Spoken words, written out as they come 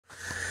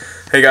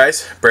Hey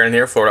guys, Brandon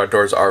here, Florida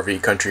Outdoors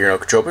RV Country here in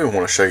Okeechobee. We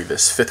want to show you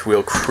this fifth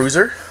wheel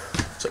cruiser.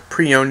 It's a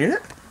pre-owned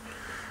unit.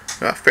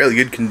 Got fairly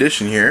good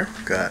condition here.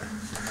 Got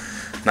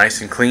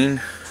nice and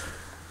clean.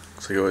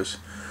 Looks like it was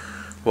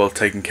well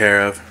taken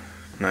care of.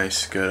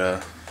 Nice,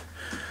 good,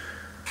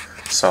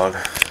 solid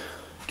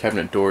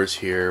cabinet doors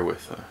here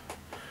with a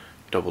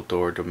double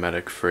door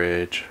Dometic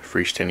fridge,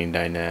 freestanding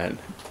dinette.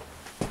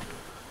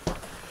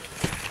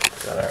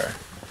 Got our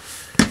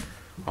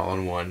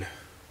all-in-one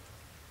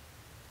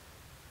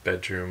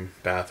bedroom,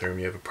 bathroom.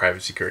 You have a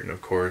privacy curtain,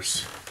 of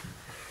course.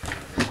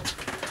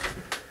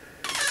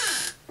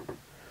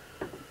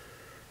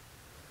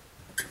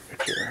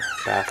 Got your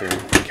bathroom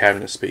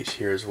cabinet space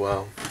here as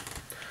well.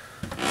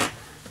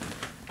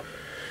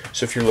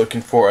 So if you're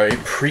looking for a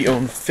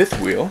pre-owned fifth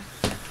wheel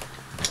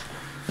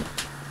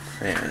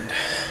and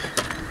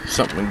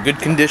something in good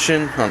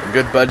condition on a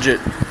good budget,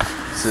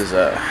 this is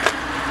a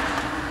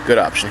good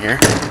option here.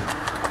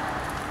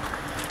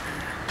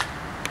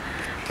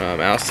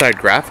 Outside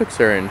graphics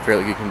are in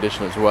fairly good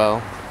condition as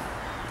well.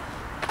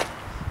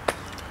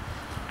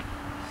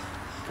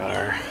 Got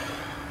our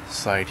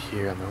side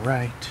here on the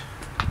right.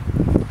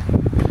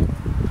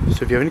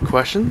 So if you have any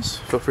questions,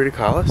 feel free to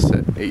call us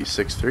at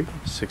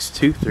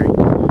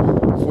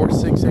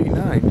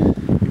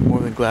 863-623-4689. We'd be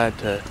more than glad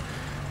to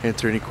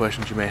answer any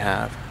questions you may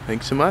have.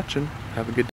 Thanks so much and have a good day.